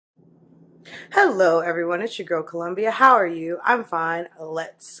Hello everyone, it's your girl Columbia. How are you? I'm fine.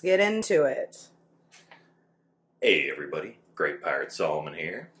 Let's get into it. Hey everybody, Great Pirate Solomon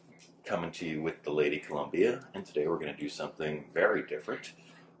here, coming to you with the Lady Columbia, and today we're going to do something very different.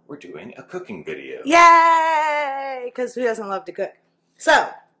 We're doing a cooking video. Yay! Because who doesn't love to cook? So,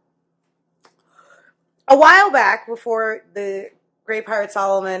 a while back, before the Great Pirate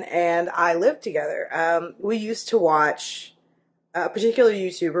Solomon and I lived together, we used to watch a particular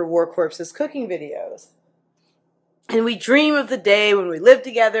YouTuber, War Corpse's cooking videos. And we dream of the day when we lived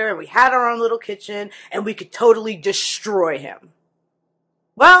together and we had our own little kitchen and we could totally destroy him.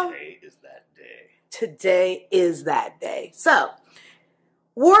 Well, Today is that day. Today is that day. So,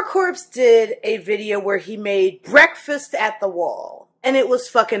 War Corpse did a video where he made breakfast at the wall. And it was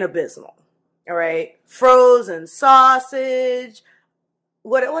fucking abysmal. Alright? Frozen sausage.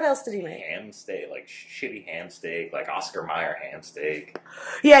 What else did he make? Ham steak, like shitty ham steak, like Oscar Mayer ham steak.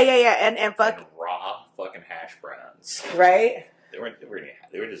 Yeah. And And raw fucking hash browns. Right? They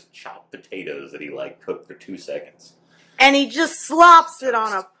were just chopped potatoes that he like cooked for 2 seconds. And he just slops it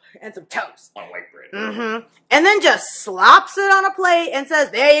on and some toast. On white bread. Mm-hmm. And then just slops it on a plate and says,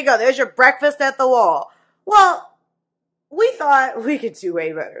 there you go, there's your breakfast at the wall. Well, we thought we could do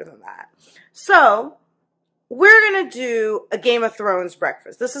way better than that. So, we're going to do a Game of Thrones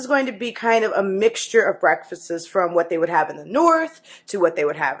breakfast. This is going to be kind of a mixture of breakfasts from what they would have in the north to what they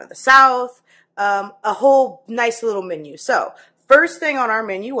would have in the south. A whole nice little menu. So, first thing on our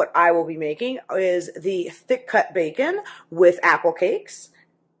menu, what I will be making is the thick cut bacon with apple cakes.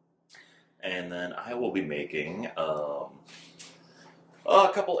 And then I will be making a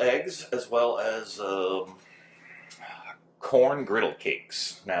couple eggs as well as corn griddle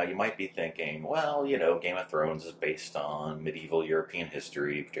cakes. Now, you might be thinking, well, you know, Game of Thrones is based on medieval European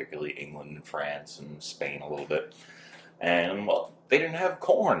history, particularly England and France and Spain a little bit. And, well, they didn't have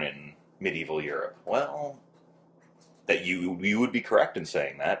corn in medieval Europe. Well, that you would be correct in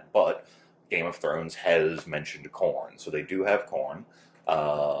saying that, but Game of Thrones has mentioned corn, so they do have corn.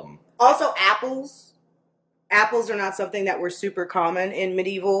 Also, apples. Apples are not something that were super common in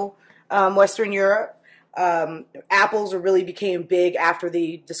medieval Western Europe. Apples really became big after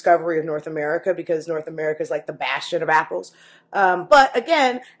the discovery of North America because North America is like the bastion of apples. But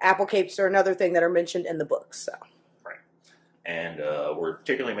again, apple cakes are another thing that are mentioned in the books. So. Right. And we're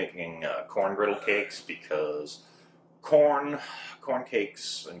particularly making corn griddle cakes because corn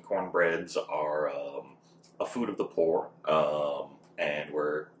cakes and cornbreads are a food of the poor. And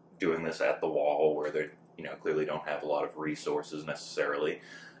we're doing this at the wall where they, clearly don't have a lot of resources necessarily.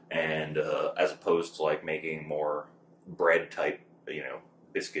 And as opposed to like making more bread type,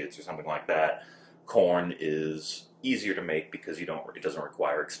 biscuits or something like that, corn is easier to make because it doesn't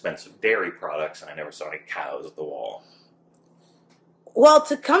require expensive dairy products, and I never saw any cows at the wall. Well,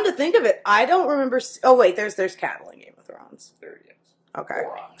 to come to think of it, I don't remember. Oh wait, there's cattle in Game of Thrones. There it is. Okay.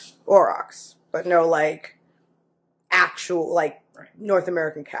 Aurochs, but no like actual right. North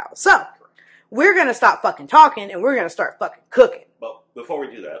American cows. So we're gonna stop fucking talking and we're gonna start fucking cooking. Well, before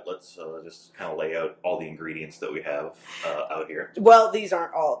we do that, let's just kind of lay out all the ingredients that we have out here. Well, these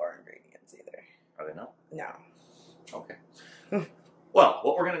aren't all of our ingredients either. Are they not? No. Okay. Well,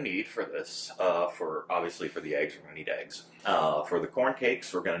 what we're going to need for this, obviously for the eggs, we're going to need eggs. For the corn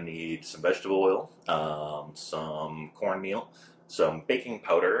cakes, we're going to need some vegetable oil, some cornmeal, some baking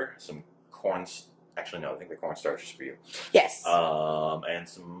powder, some corn. Actually, no, I think the cornstarch is for you. Yes. And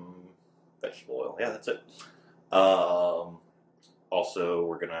some vegetable oil. Yeah, that's it. Also,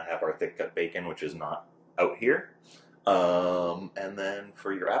 we're going to have our thick cut bacon, which is not out here. And then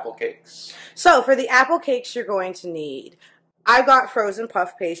for your apple cakes. So for the apple cakes, you're going to need, I got frozen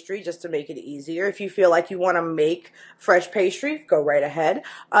puff pastry just to make it easier. If you feel like you want to make fresh pastry, go right ahead.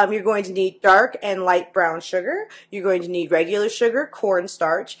 You're going to need dark and light brown sugar. You're going to need regular sugar,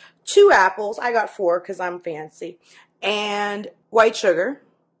 cornstarch, 2 apples. I got 4 because I'm fancy. And white sugar,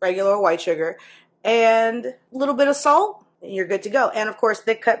 regular white sugar, and a little bit of salt. And you're good to go. And of course,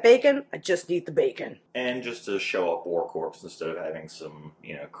 thick cut bacon. I just need the bacon. And just to show up War Corpse, instead of having some,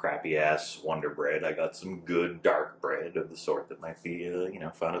 crappy ass Wonder Bread, I got some good dark bread of the sort that might be,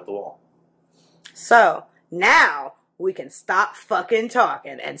 found at the wall. So now we can stop fucking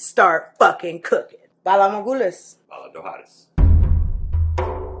talking and start fucking cooking. Bala Magulis. Bala Doharis.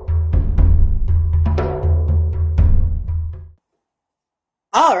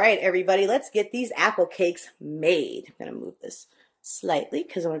 All right, everybody, let's get these apple cakes made. I'm going to move this slightly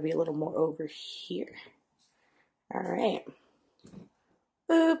because I want to be a little more over here. All right.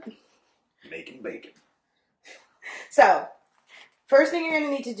 Boop. Making bacon. So, first thing you're going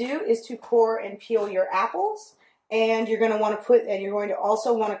to need to do is to core and peel your apples. And you're going to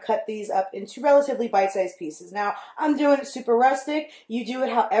also want to cut these up into relatively bite-sized pieces. Now, I'm doing it super rustic. You do it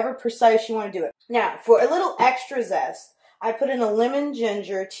however precise you want to do it. Now, for a little extra zest, I put in a lemon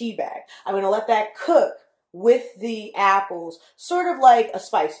ginger tea bag. I'm going to let that cook with the apples, sort of like a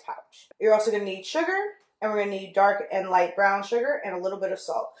spice pouch. You're also going to need sugar, and we're going to need dark and light brown sugar and a little bit of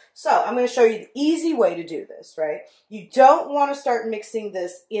salt. So I'm going to show you the easy way to do this, right? You don't want to start mixing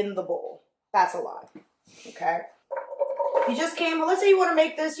this in the bowl. That's a lot, okay? You just let's say you want to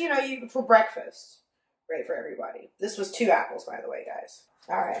make this, for breakfast, right, for everybody. This was 2 apples, by the way, guys.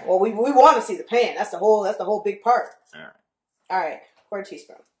 All right, well, we want to see the pan. That's the whole big part. All right, 1/4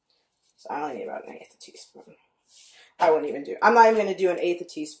 teaspoon. So I only need about 1/8 teaspoon. I'm not even going to do 1/8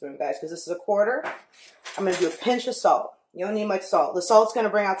 teaspoon, guys, because this is 1/4. I'm going to do a pinch of salt. You don't need much salt. The salt's going to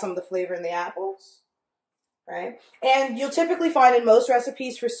bring out some of the flavor in the apples, right? And you'll typically find in most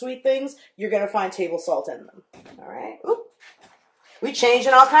recipes for sweet things, you're going to find table salt in them, all right? Oop. We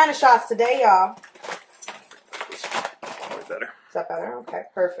changing all kind of shots today, y'all. Probably better. Is that better? Okay,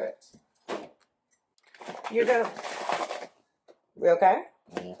 perfect. You're going to... We okay?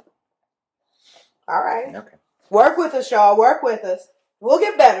 Yeah. All right. Okay. Work with us, y'all. Work with us. We'll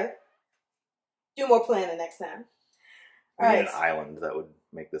get better. Do more planning next time. We need an island. That would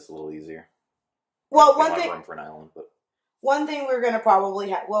make this a little easier. Well, room for an island, but one thing we're going to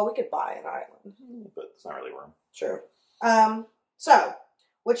probably have... Well, we could buy an island. But it's not really room. True. So,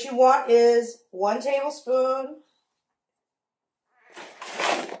 what you want is 1 tablespoon,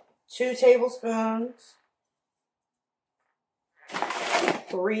 2 tablespoons,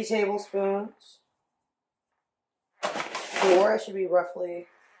 3 tablespoons, 4, it should be roughly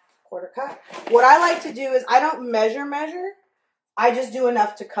 1/4 cup. What I like to do is I don't measure. I just do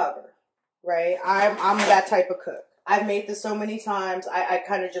enough to cover, right? I'm that type of cook. I've made this so many times, I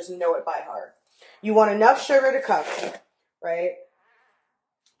kind of just know it by heart. You want enough sugar to cover, right?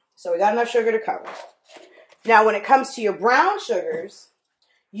 So we got enough sugar to cover. Now, when it comes to your brown sugars,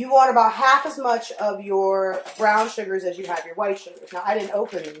 you want about half as much of your brown sugars as you have your white sugars. Now, I didn't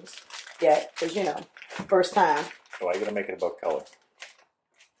open these yet because, first time. So why are you going to make it about color?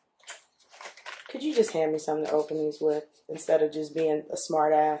 Could you just hand me something to open these with instead of just being a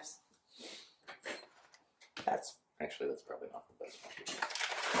smart ass? Actually, that's probably not the best one.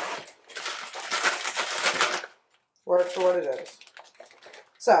 Works for what it is.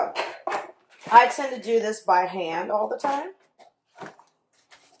 So, I tend to do this by hand all the time.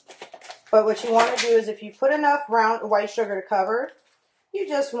 But what you want to do is if you put enough white sugar to cover, you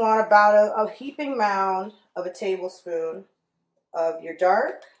just want about a heaping mound of a tablespoon of your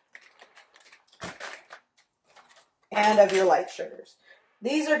dark and of your light sugars.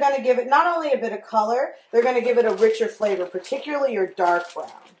 These are going to give it not only a bit of color, they're going to give it a richer flavor, particularly your dark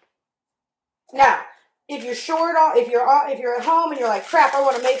brown. Now, if you're at home and you're like, crap, I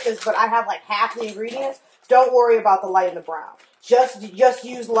want to make this, but I have like half the ingredients, don't worry about the light and the brown. Just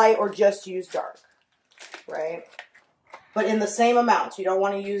use light or just use dark, right? But in the same amounts. You don't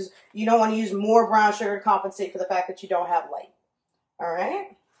want to use more brown sugar to compensate for the fact that you don't have light. All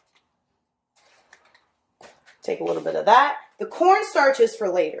right? Take a little bit of that. The cornstarch is for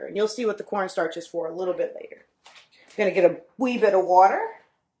later, and you'll see what the cornstarch is for a little bit later. You're going to get a wee bit of water.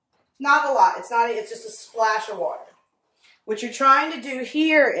 Not a lot. It's just a splash of water. What you're trying to do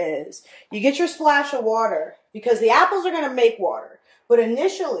here is you get your splash of water because the apples are going to make water. But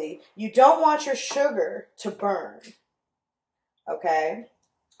initially, you don't want your sugar to burn. Okay?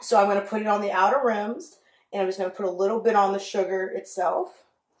 So I'm going to put it on the outer rims, and I'm just going to put a little bit on the sugar itself.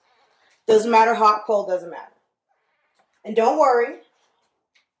 Doesn't matter, hot, cold, doesn't matter. And don't worry.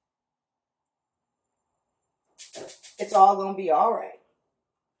 It's all going to be all right.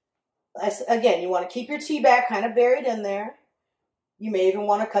 Again, you want to keep your tea bag kind of buried in there. You may even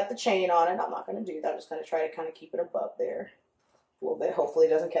want to cut the chain on it. I'm not going to do that. I'm just going to try to kind of keep it above there a little bit. Hopefully it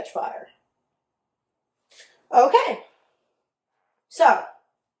doesn't catch fire. Okay. So,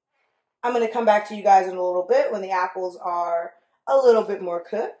 I'm going to come back to you guys in a little bit when the apples are a little bit more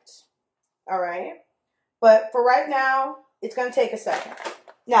cooked. All right. But for right now, it's going to take a second.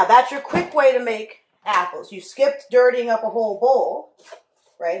 Now, that's your quick way to make apples. You skipped dirtying up a whole bowl.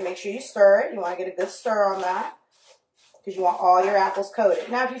 Right? Make sure you stir it. You want to get a good stir on that because you want all your apples coated.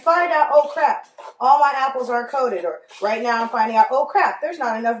 Now, if you find out, oh crap, all my apples aren't coated, or right now I'm finding out, oh crap, there's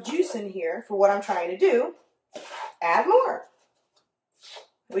not enough juice in here for what I'm trying to do, add more.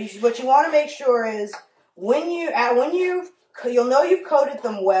 What you want to make sure is you'll know you've coated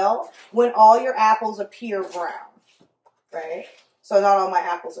them well when all your apples appear brown, right? So not all my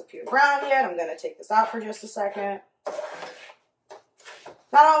apples appear brown yet. I'm going to take this out for just a second.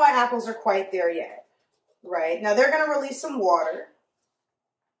 Not all my apples are quite there yet. right? Now they're going to release some water.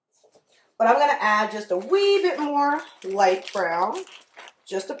 But I'm going to add just a wee bit more light brown.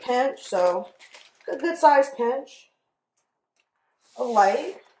 Just a pinch, so a good sized pinch of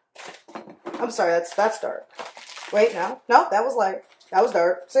light. I'm sorry, that's dark. Wait, no, that was light. That was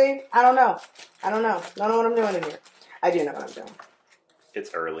dark. See, I don't know. Don't know what I'm doing in here. I do know what I'm doing.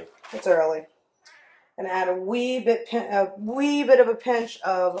 It's early. It's early. And add a wee bit of a pinch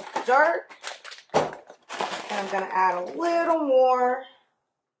of dark. And I'm going to add a little more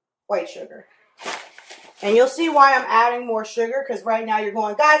white sugar. And you'll see why I'm adding more sugar, because right now you're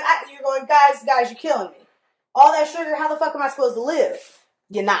going, guys, you're killing me. All that sugar, how the fuck am I supposed to live?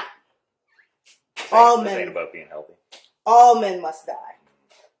 You're not. All men. This ain't about being healthy. All men must die.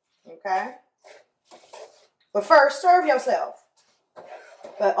 Okay? But first, serve yourself.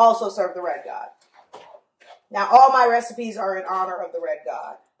 But also serve the red god. Now, all my recipes are in honor of the red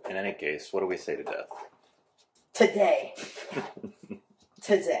god. In any case, what do we say to death? Today.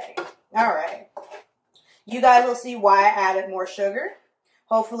 Today. All right. You guys will see why I added more sugar.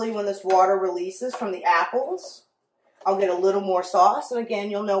 Hopefully when this water releases from the apples, I'll get a little more sauce. And again,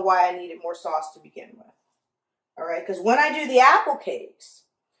 you'll know why I needed more sauce to begin with. All right, because when I do the apple cakes,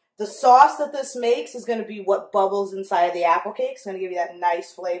 the sauce that this makes is going to be what bubbles inside of the apple cakes. It's going to give you that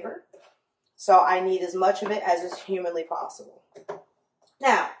nice flavor. So I need as much of it as is humanly possible.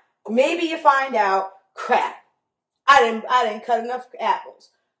 Now, maybe you find out, crap, I didn't cut enough apples.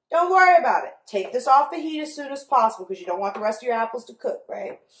 Don't worry about it. Take this off the heat as soon as possible because you don't want the rest of your apples to cook,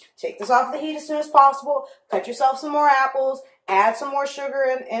 right? Take this off the heat as soon as possible. Cut yourself some more apples. Add some more sugar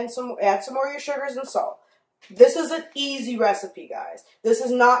and add some more of your sugars and salt. This is an easy recipe, guys. This is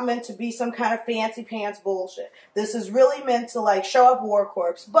not meant to be some kind of fancy pants bullshit. This is really meant to like show up war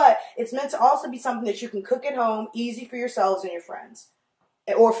corpse, but it's meant to also be something that you can cook at home, easy for yourselves and your friends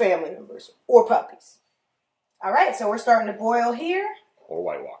or family members or puppies. All right, so we're starting to boil here. Or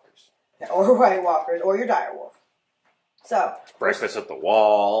White Walkers. Or White Walkers, or your direwolf. So. Breakfast at the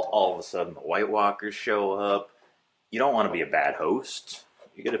wall, all of a sudden the White Walkers show up. You don't want to be a bad host.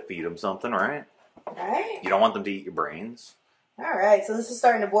 You got to feed them something, right? Right. You don't want them to eat your brains. All right, so this is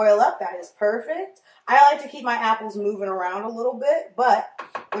starting to boil up. That is perfect. I like to keep my apples moving around a little bit, but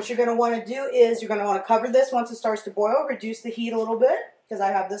what you're going to want to do is you're going to want to cover this once it starts to boil, reduce the heat a little bit, because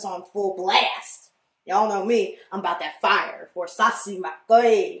I have this on full blast. Y'all know me. I'm about that fire for saucy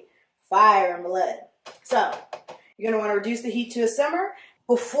macoy. Fire and blood. So, you're going to want to reduce the heat to a simmer.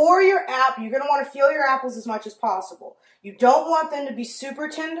 Before your apple, you're going to want to feel your apples as much as possible. You don't want them to be super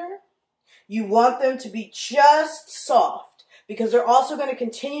tender. You want them to be just soft because they're also going to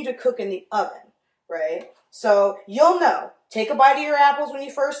continue to cook in the oven, right? So, you'll know. Take a bite of your apples when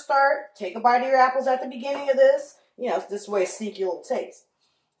you first start. Take a bite of your apples at the beginning of this. You know, this way sneaky little taste.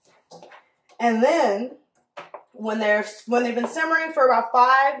 And then, when they've been simmering for about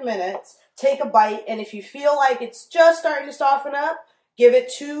 5 minutes, take a bite, and if you feel like it's just starting to soften up, give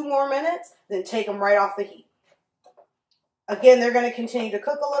it 2 more minutes, then take them right off the heat. Again, they're going to continue to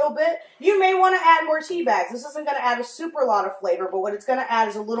cook a little bit. You may want to add more tea bags. This isn't going to add a super lot of flavor, but what it's going to add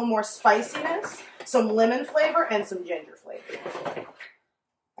is a little more spiciness, some lemon flavor, and some ginger flavor.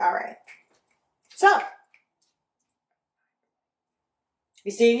 All right. So,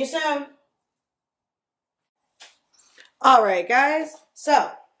 be seeing you soon. All right, guys.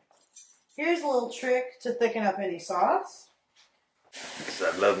 So, here's a little trick to thicken up any sauce. Because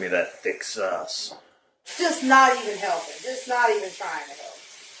I love me that thick sauce. Just not even helping. Just not even trying to help.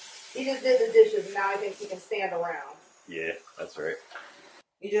 He just did the dishes, and now I think he can stand around. Yeah, that's right.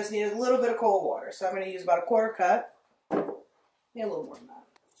 You just need a little bit of cold water. So I'm going to use about a 1/4 cup. Need a little more than that.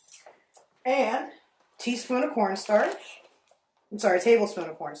 And a teaspoon of cornstarch. I'm sorry, a tablespoon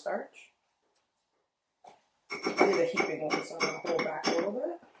of cornstarch. I did a heaping one, so I'm going to hold back a little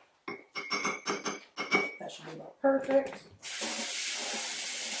bit. That should be about perfect.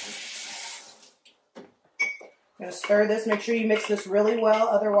 I'm going to stir this. Make sure you mix this really well,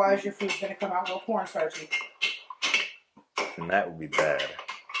 otherwise your food's going to come out real cornstarchy. And that would be bad.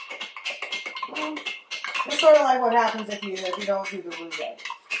 Well, it's sort of like what happens if you don't do the roux.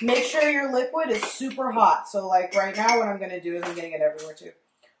 Make sure your liquid is super hot. So like right now what I'm going to do is, I'm getting it everywhere too.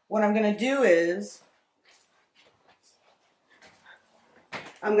 What I'm going to do is,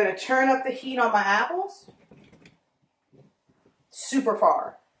 I'm going to turn up the heat on my apples super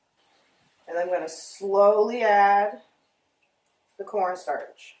far. And I'm going to slowly add the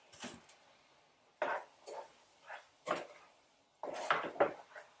cornstarch.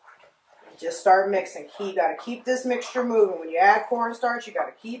 Just start mixing. You got to keep this mixture moving. When you add cornstarch, you got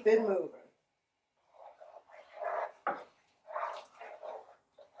to keep it moving.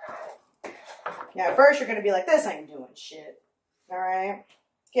 Now, at first, you're going to be like, this ain't doing shit. All right?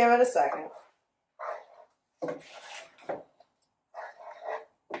 Give it a second.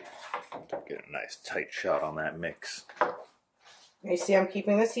 Get a nice tight shot on that mix. You see I'm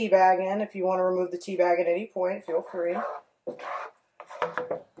keeping the tea bag in. If you want to remove the tea bag at any point, feel free.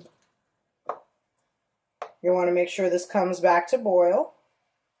 You want to make sure this comes back to boil.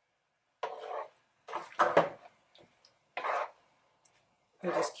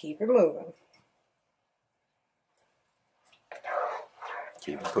 And just keep it moving.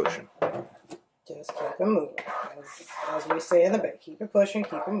 Keep it pushing. Just keep it moving. As we say in the book, keep it pushing,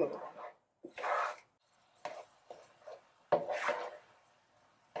 keep it moving.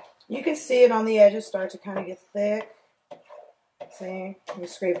 You can see it on the edges start to kind of get thick. See? You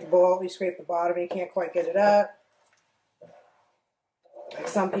scrape the bowl, you scrape the bottom, you can't quite get it up. Like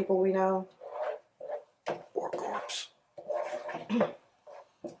some people we know. Poor corpse.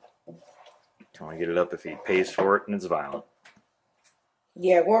 Can't get it up if he pays for it and it's violent.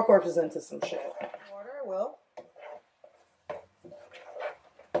 Yeah, War Corpse is into some shit. Water, Will.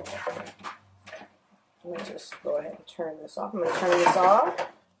 Let me just go ahead and turn this off. I'm going to turn this off. I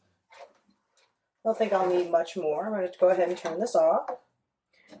don't think I'll need much more. I'm going to go ahead and turn this off.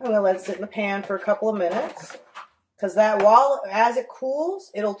 I'm going to let it sit in the pan for a couple of minutes. Because that, as it cools,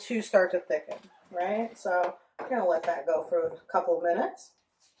 it'll too start to thicken, right? So I'm going to let that go for a couple of minutes.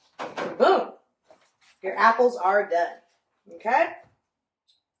 Boom! Your apples are done. Okay?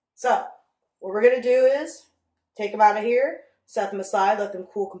 So, what we're going to do is take them out of here, set them aside, let them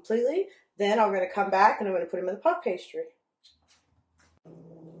cool completely. Then I'm going to come back and I'm going to put them in the puff pastry.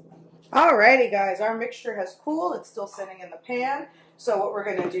 Alrighty guys, our mixture has cooled. It's still sitting in the pan. So what we're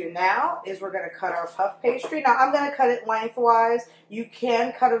going to do now is we're going to cut our puff pastry. Now I'm going to cut it lengthwise. You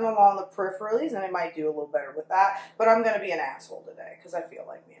can cut it along the peripherals and I might do a little better with that. But I'm going to be an asshole today because I feel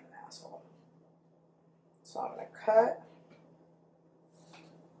like being an asshole. So I'm going to cut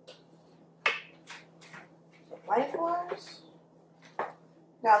lengthwise.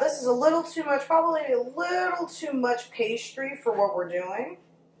 Now this is a little too much, probably a little too much pastry for what we're doing.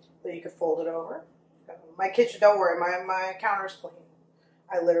 So you could fold it over. My kitchen, don't worry, my counter's clean.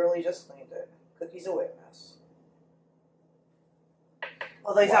 I literally just cleaned it. Cookie's a witness.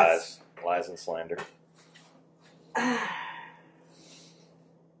 Although he's lies and slander.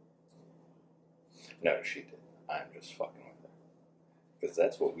 No, she did. I'm just fucking with her. Because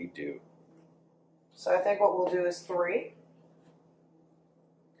that's what we do. So I think what we'll do is 3.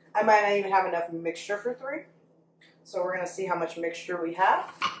 I might not even have enough mixture for 3. So we're going to see how much mixture we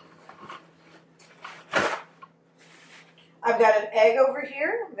have. I've got an egg over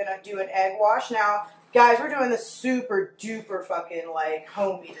here. I'm going to do an egg wash. Now, guys, we're doing this super duper fucking like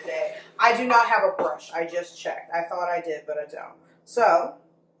homey today. I do not have a brush. I just checked. I thought I did, but I don't. So,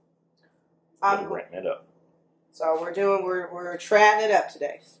 we're renting it up. So we're tratting it up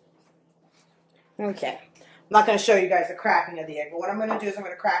today. Okay. I'm not going to show you guys the cracking of the egg, but what I'm going to do is I'm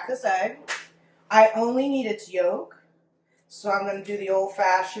going to crack this egg. I only need its yolk. So I'm going to do the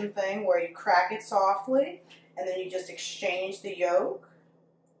old-fashioned thing where you crack it softly, and then you just exchange the yolk.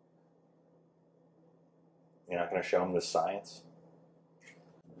 You're not going to show them the science?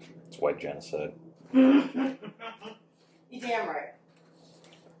 That's white genocide. You damn right.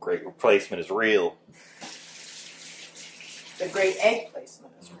 Great replacement is real. The great egg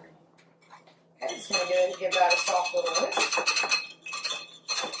placement is real. Okay, just going to give that a soft little whisk.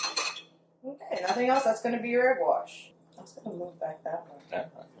 Okay, nothing else. That's going to be your egg wash. I was going to move back that way. Yeah,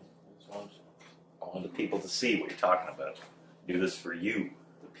 I want the people to see what you're talking about. Do this for you,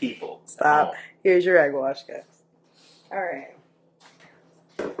 the people. Stop. Here's your egg wash, guys. All right.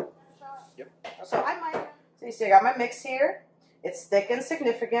 Yep. So you see I got my mix here. It's thickened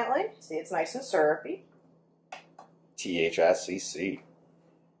significantly. See, it's nice and syrupy. THICC.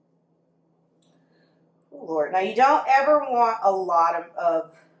 Oh, Lord. Now, you don't ever want a lot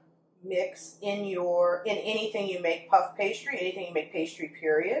of mix in anything you make puff pastry, anything you make pastry,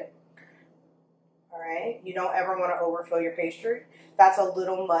 period. All right? You don't ever want to overfill your pastry. That's a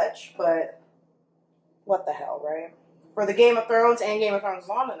little much, but what the hell, right? For the Game of Thrones and Game of Thrones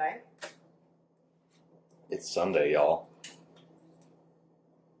lawn tonight. It's Sunday, y'all.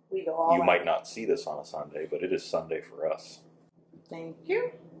 We go all You out. might not see this on a Sunday, but it is Sunday for us. Thank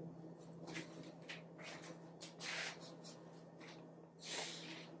you.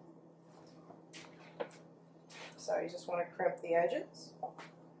 So you just want to crimp the edges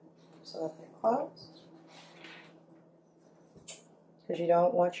so that they're closed. Because you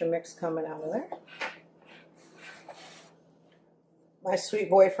don't want your mix coming out of there. My sweet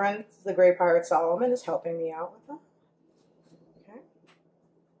boyfriend, the Great Pirate Solomon, is helping me out with that. Okay.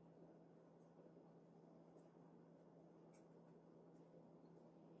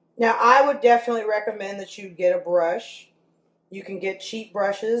 Now, I would definitely recommend that you get a brush. You can get cheap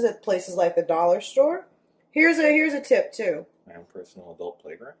brushes at places like the dollar store. Here's a tip, too. My own personal adult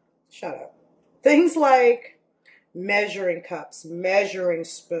playground. Shut up. Things like measuring cups, measuring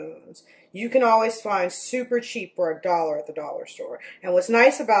spoons. You can always find super cheap for $1 at the dollar store. And what's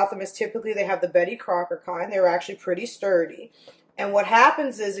nice about them is typically they have the Betty Crocker kind. They're actually pretty sturdy. And what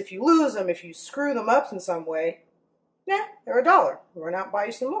happens is if you lose them, if you screw them up in some way, yeah, they're $1. Run out and buy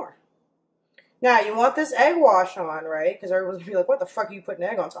you some more. Now, you want this egg wash on, right? Because everyone's going to be like, what the fuck are you putting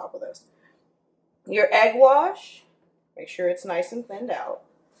egg on top of this? Your egg wash, make sure it's nice and thinned out.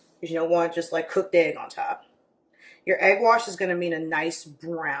 Because you don't want just like cooked egg on top. Your egg wash is going to mean a nice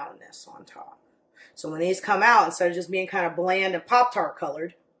brownness on top. So when these come out, instead of just being kind of bland and Pop-Tart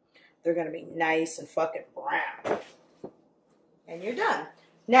colored, they're going to be nice and fucking brown. And you're done.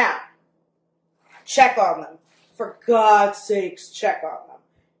 Now, check on them. For God's sakes, check on them.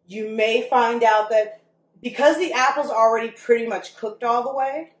 You may find out that because the apple's already pretty much cooked all the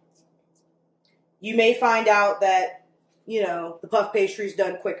way, you may find out that, you know, the puff pastry's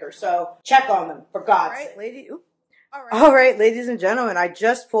done quicker. So check on them, for God's sake. All right, ladies and gentlemen, I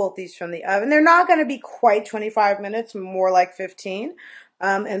just pulled these from the oven. They're not going to be quite 25 minutes, more like 15.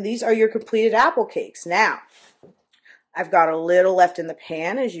 And these are your completed apple cakes. Now, I've got a little left in the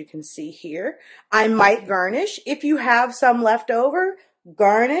pan, as you can see here. I might garnish. If you have some left over,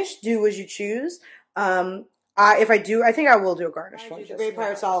 garnish. Do as you choose. If I do, I think I will do a garnish one. The Great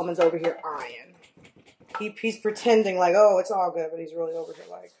Pirate Solomon's over here eyeing. He's pretending like, oh, it's all good, but he's really over here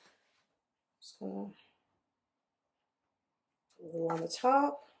like, just gonna, a little on the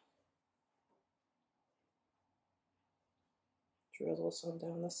top. Drizzle some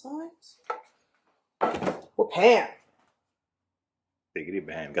down the sides. Well, pan. Biggity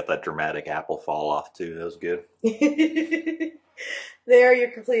bang. Got that dramatic apple fall off too. That was good. There are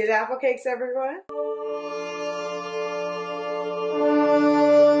your completed apple cakes, everyone.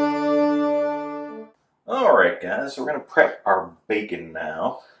 Alright guys, so we're going to prep our bacon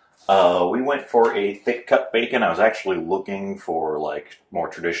now. We went for a thick cut bacon. I was actually looking for like more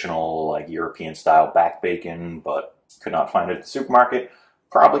traditional like European style back bacon, but could not find it at the supermarket.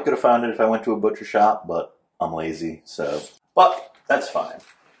 Probably could have found it if I went to a butcher shop, but I'm lazy, so. But that's fine.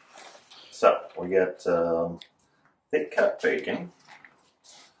 So we got thick cut bacon,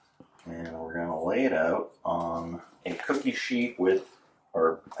 and we're going to lay it out on a cookie sheet with,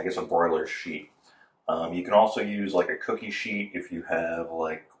 or I guess a broiler sheet. You can also use like a cookie sheet if you have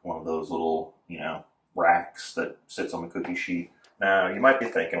like one of those little, you know, racks that sits on the cookie sheet. Now, you might be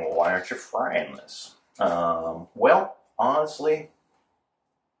thinking, well, why aren't you frying this? Well, honestly,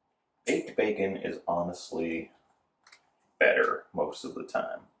 baked bacon is honestly better most of the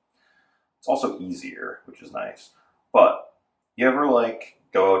time. It's also easier, which is nice. But you ever like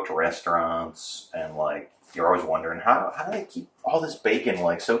go out to restaurants and like you're always wondering how do they keep all this bacon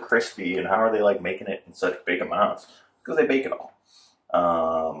like so crispy, and how are they like making it in such big amounts? Because they bake it all.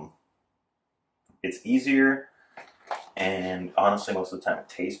 It's easier, and honestly most of the time it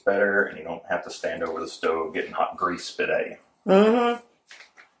tastes better, and you don't have to stand over the stove getting hot grease spit at you. Mm-hmm.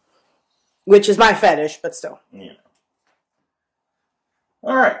 Which is my fetish, but still. Yeah.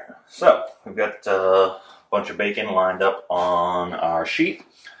 Alright, so we've got a bunch of bacon lined up on our sheet.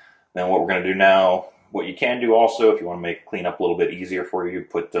 Then what we're going to do now, what you can do also, if you want to make clean up a little bit easier for you,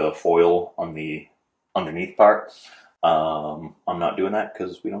 put foil on the underneath part. I'm not doing that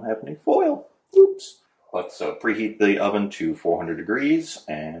because we don't have any foil. Oops. Let's preheat the oven to 400 degrees,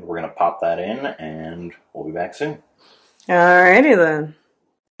 and we're going to pop that in, and we'll be back soon. Alrighty then.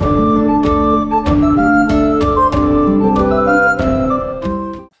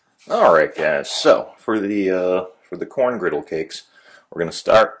 Alright guys, so for the corn griddle cakes, we're going to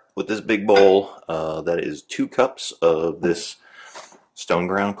start with this big bowl. That is 2 cups of this stone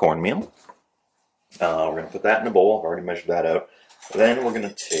ground cornmeal. We're going to put that in a bowl. I've already measured that out. Then we're going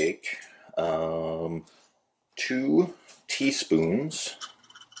to take 2 teaspoons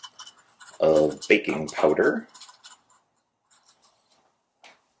of baking powder.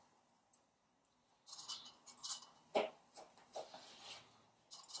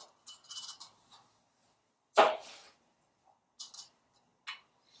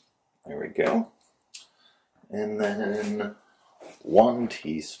 There we go. And then 1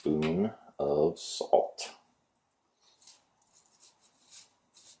 teaspoon of salt.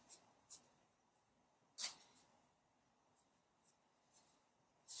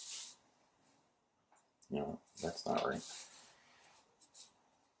 No, that's not right.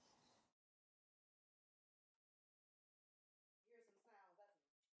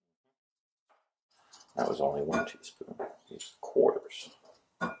 That was only 1 teaspoon. These quarters.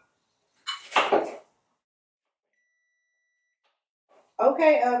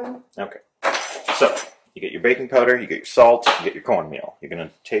 Okay, Okay. So, you get your baking powder, you get your salt, you get your cornmeal. You're going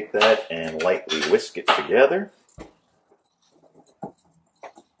to take that and lightly whisk it together.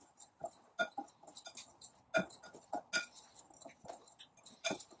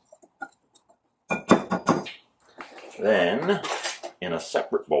 Then, in a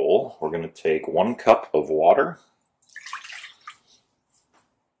separate bowl, we're going to take 1 cup of water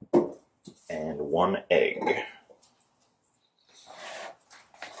and 1 egg.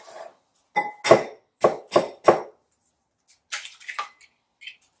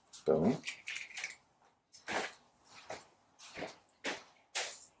 Boom.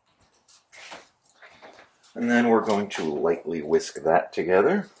 And then we're going to lightly whisk that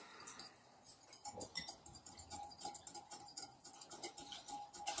together.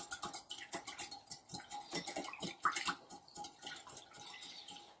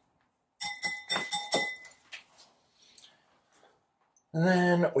 And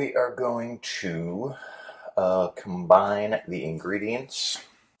then we are going to combine the ingredients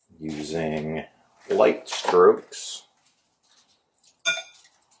using light strokes.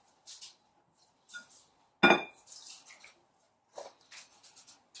 I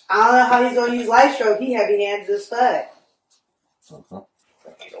don't know how he's going to use light stroke. He heavy hands as fuck. I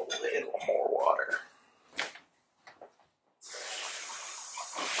need a little more water.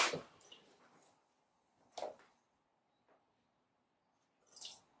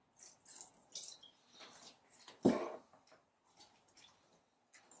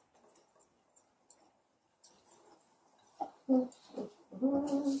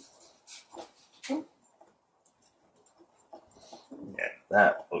 Yeah,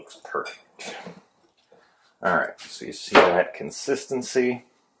 that looks perfect. Alright, so you see that consistency?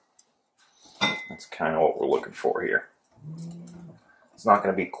 That's kind of what we're looking for here. It's not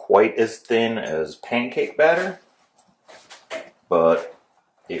going to be quite as thin as pancake batter, but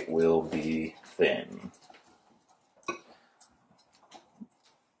it will be thin.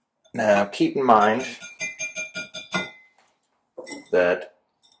 Now, keep in mind that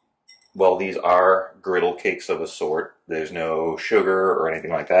while these are griddle cakes of a sort, there's no sugar or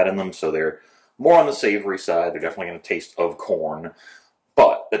anything like that in them, so they're more on the savory side. They're definitely going to taste of corn,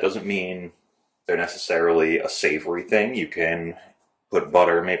 but that doesn't mean they're necessarily a savory thing. You can put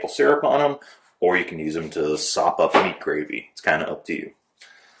butter and maple syrup on them, or you can use them to sop up meat gravy. It's kind of up to you.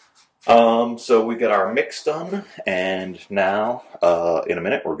 So we've got our mix done, and now, in a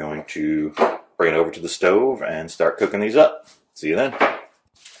minute, we're going to bring it over to the stove and start cooking these up. See you then.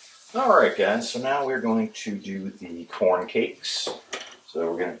 Alright guys, so now we're going to do the corn cakes.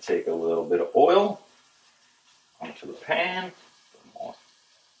 So we're going to take a little bit of oil onto the pan.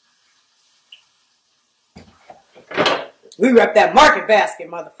 We rep that market basket,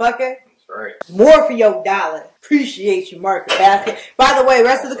 motherfucker. That's right. More for your dollar. Appreciate your market basket. By the way,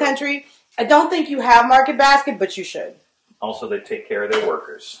 rest of the country, I don't think you have market basket, but you should. Also, they take care of their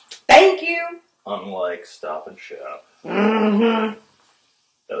workers. Thank you. Unlike Stop and Shop. Mm-hmm.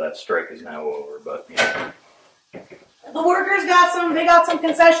 So that strike is now over, but yeah. The workers got some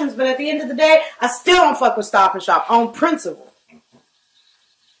concessions, but at the end of the day, I still don't fuck with Stop and Shop on principle.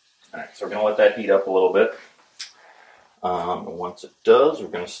 Alright, so we're going to let that heat up a little bit. Once it does, we're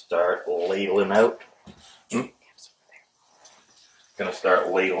going to start ladling out.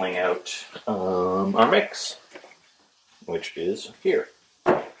 Our mix, which is here.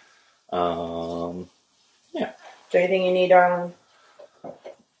 Yeah. Is there anything you need, darling?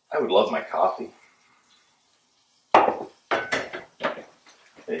 I would love my coffee.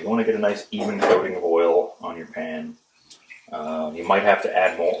 You want to get a nice even coating of oil on your pan. You might have to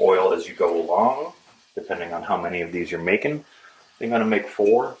add more oil as you go along, depending on how many of these you're making. I think I'm going to make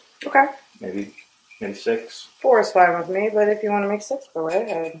 4. Okay. Maybe 6. 4 is fine with me, but if you want to make 6, go right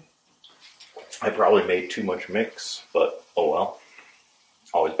ahead. I probably made too much mix, but oh well.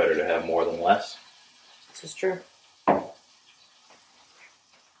 Always better to have more than less. This is true.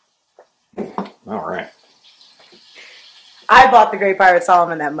 Alright. I bought the Great Pirate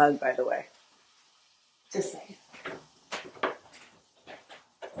Solomon that mug, by the way. Just saying.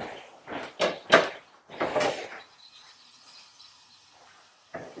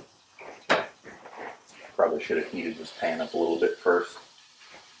 Probably should have heated this pan up a little bit first.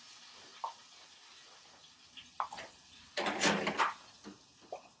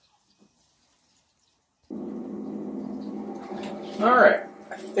 Alright,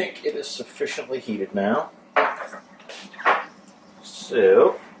 I think it is sufficiently heated now.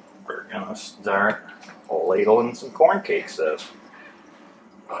 So, we're going to start ladling some corn cakes up.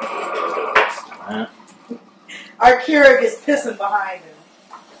 Our Keurig is pissing behind him.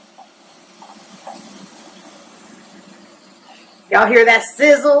 Y'all hear that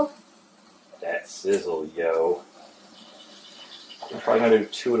sizzle? That sizzle, yo. I'm probably gonna do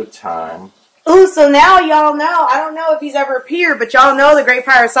 2 at a time. Ooh, so now y'all know. I don't know if he's ever appeared, but y'all know the Great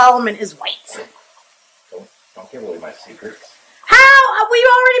Fire Solomon is white. Don't give away my secrets. How? We've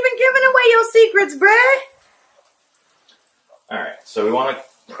already been giving away your secrets, bruh. Alright, so we want to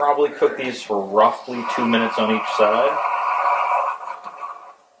probably cook these for roughly 2 minutes on each side.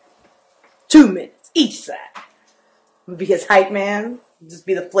 2 minutes each side. I'm gonna be his hype man. Just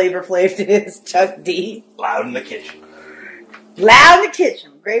be the Flavor Flav to his Chuck D. Loud in the kitchen. Loud in the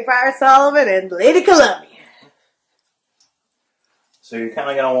kitchen. Great Fire Solomon and LadyColumbia. So you're kind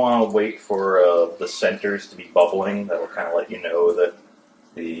of going to want to wait for the centers to be bubbling. That will kind of let you know that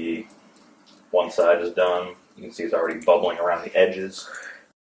the one side is done. You can see it's already bubbling around the edges.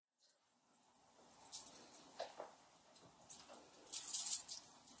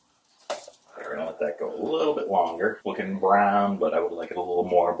 We're going to let that go a little bit longer. Looking brown, but I would like it a little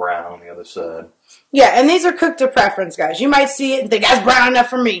more brown on the other side. Yeah, and these are cooked to preference, guys. You might see it and think, that's brown enough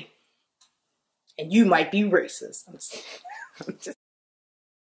for me. And you might be racist. I'm just...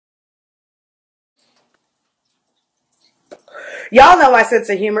 Y'all know my sense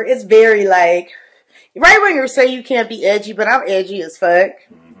of humor. It's very like, right when you say you can't be edgy, but I'm edgy as fuck.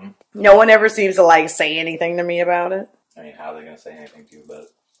 Mm-hmm. No one ever seems to like say anything to me about it. I mean, how are they going to say anything to you about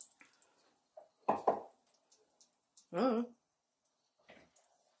it? Mm.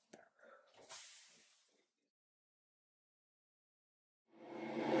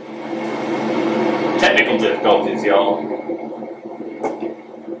 Technical difficulties, y'all.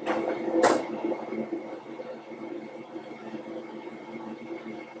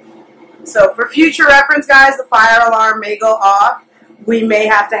 So for future reference, guys, the fire alarm may go off. We may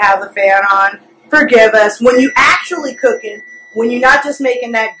have to have the fan on. Forgive us. When you actually cooking, when you're not just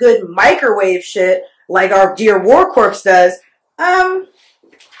making that good microwave shit like our dear War Corpse does,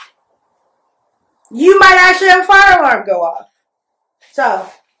 you might actually have a fire alarm go off. So,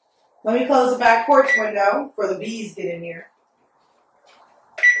 let me close the back porch window before the bees get in here.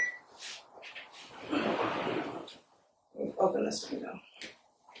 Open this window.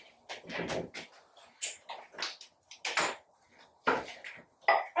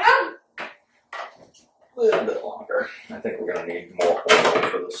 A little bit longer. I think we're going to need more oil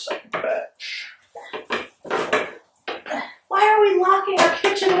for the second batch. Why are we locking our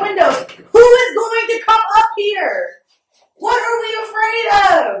kitchen windows? Who is going to come up here? What are we afraid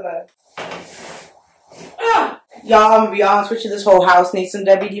of? Y'all, I'm going to be honest with you, this whole house needs some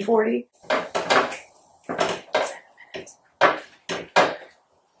WD-40. 7 minutes.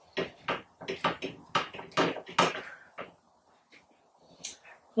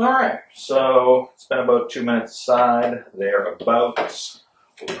 Alright, so it's been about 2 minutes aside. Thereabouts.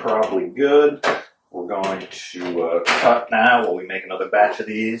 We're probably good. We're going to cut now while we make another batch of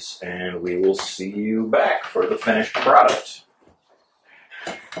these, and we will see you back for the finished product.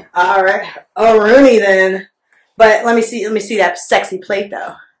 Alright, Rooney then. But let me see that sexy plate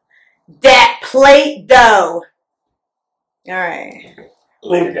though. That plate though. Alright.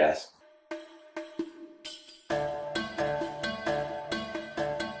 Later, guys.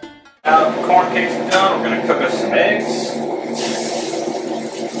 Now the corn cakes are done, we're going to cook us some eggs.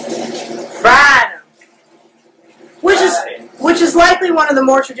 Fried them. Which is likely one of the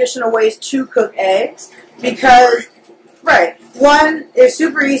more traditional ways to cook eggs. Because, right, one, it's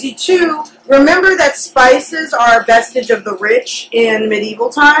super easy. Two, remember that spices are a vestige of the rich in medieval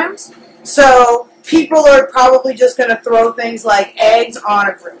times. So people are probably just going to throw things like eggs on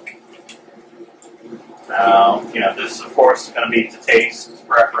a grill. This, of course, is going to be to taste,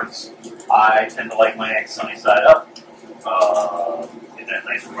 preference. I tend to like my eggs sunny side up. Get that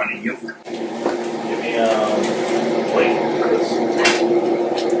nice runny yolk. Give me a plate for this.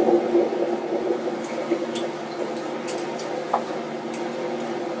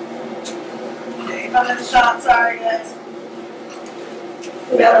 Okay, another shot. Sorry, guys.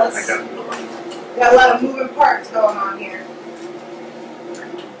 We got a lot of moving parts going on here.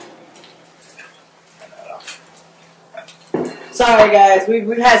 Sorry, guys.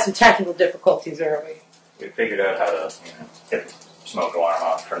 We've had some technical difficulties early. We figured out how to get the smoke alarm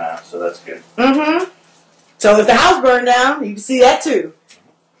off for now, so that's good. Mm-hmm. So if the house burned down, you can see that too.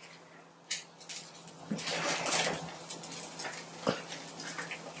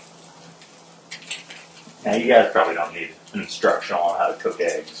 Now, you guys probably don't need an instructional on how to cook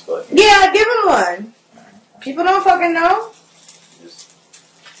eggs, but... Yeah, give them one. People don't fucking know. Just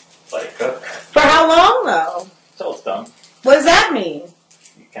let it cook. For how long, though? Until it's done. What does that mean?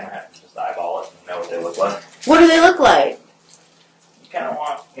 You kind of have to just eyeball it and know what they look like. What do they look like? You kind of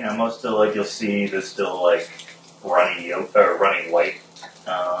want, most of, you'll see there's still, runny yolk, or runny white,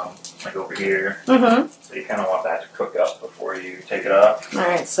 like over here. Mm-hmm. So you kind of want that to cook up before you take it off. All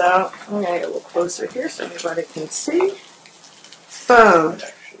right, so I'm gonna get a little closer here so everybody can see. Boom.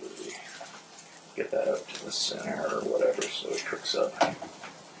 Actually, get that up to the center or whatever so it cooks up.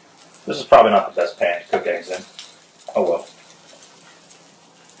 This is probably not the best pan to cook eggs in. Oh well.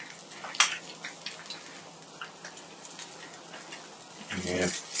 Yeah.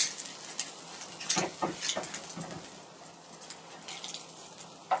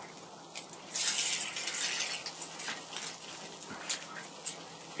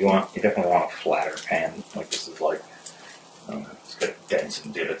 You definitely want a flatter pan, like this is like. It's got dents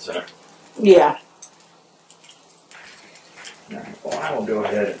and divots in it. Yeah. Alright, well I will go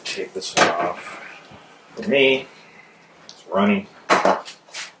ahead and take this one off. For me, it's runny.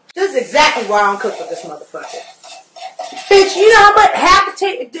 This is exactly why I don't cook with this motherfucker. Bitch, you know how much?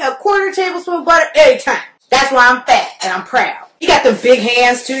 A quarter tablespoon of butter every time. That's why I'm fat and I'm proud. You got them big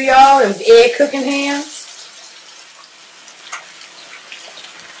hands too, y'all, them egg cooking hands.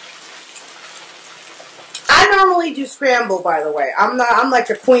 I normally do scramble, by the way. I'm like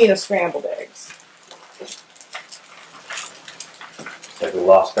the queen of scrambled eggs. Looks like we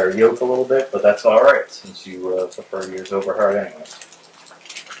lost our yolk a little bit, but that's alright since you prefer yours over hard anyways.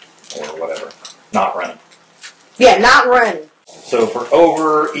 Or whatever. Not running. Yeah, not running. So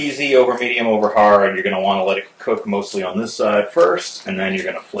for easy, over medium, over hard, you're going to want to let it cook mostly on this side first, and then you're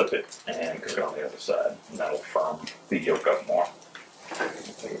going to flip it and cook it on the other side. And that'll firm the yolk up more. I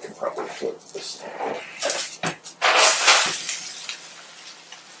think we can probably flip this thing.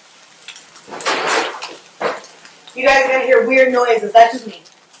 You guys are going to hear weird noises. That's just me.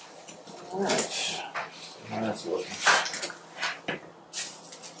 Alright. That's looking.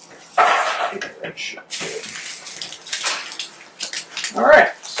 That should be good.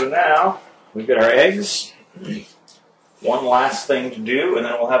 Alright, so now we've got our eggs. One last thing to do, and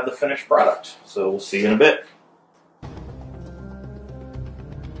then we'll have the finished product. So we'll see you in a bit.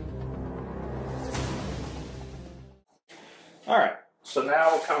 Alright, so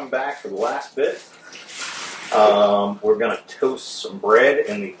now we're coming back for the last bit. We're going to toast some bread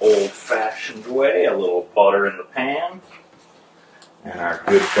in the old-fashioned way. A little butter in the pan. And our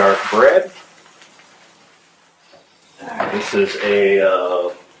good dark bread. This is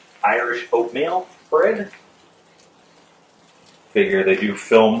a Irish oatmeal bread. Figure they do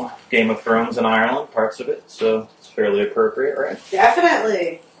film Game of Thrones in Ireland, parts of it, so it's fairly appropriate, right?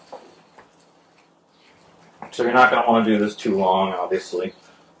 Definitely. So you're not going to want to do this too long, obviously.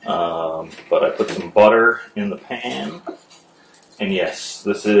 But I put some butter in the pan. And yes,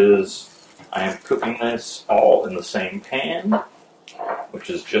 I am cooking this all in the same pan, which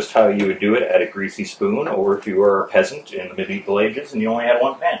is just how you would do it at a greasy spoon, or if you were a peasant in the medieval ages and you only had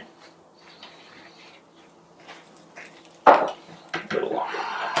one pan. Little.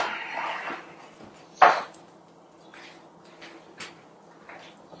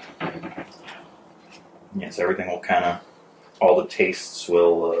 Yes, everything will kind of, all the tastes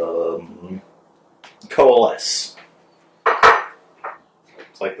will coalesce.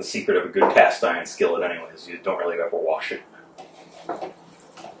 It's like the secret of a good cast iron skillet anyways, you don't really ever wash it. A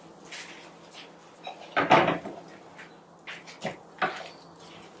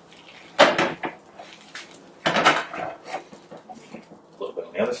little bit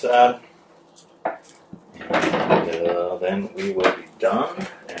on the other side. And then we will be done,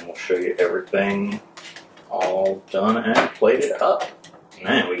 and we'll show you everything all done and plated up. And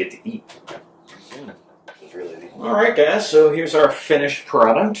then we get to eat. Alright guys, so here's our finished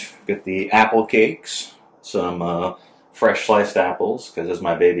product. We've got the apple cakes, some fresh sliced apples, because as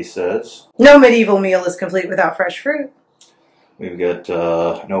my baby says, no medieval meal is complete without fresh fruit. We've got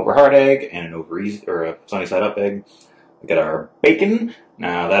an over hard egg and an a sunny side up egg. We got our bacon.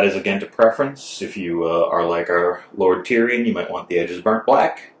 Now that is again to preference. If you are like our Lord Tyrion, you might want the edges burnt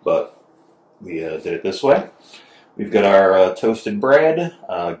black, but we did it this way. We've got our toasted bread,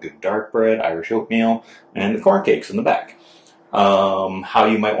 good dark bread, Irish oatmeal, and the corn cakes in the back. How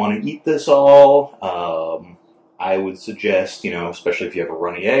you might want to eat this all, I would suggest, especially if you have a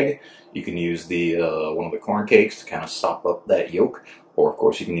runny egg, you can use the one of the corn cakes to kind of sop up that yolk. Or, of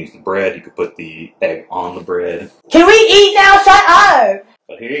course, you can use the bread. You could put the egg on the bread. Can we eat now? Shut up!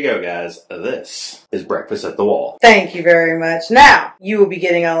 But here you go, guys. This is breakfast at the wall. Thank you very much. Now, you will be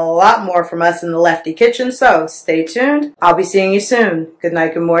getting a lot more from us in the Leftie Kitchen, so stay tuned. I'll be seeing you soon. Good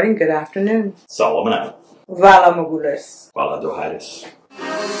night, good morning, good afternoon. Solomon out. Vala Magulis. Vala Dohaitis.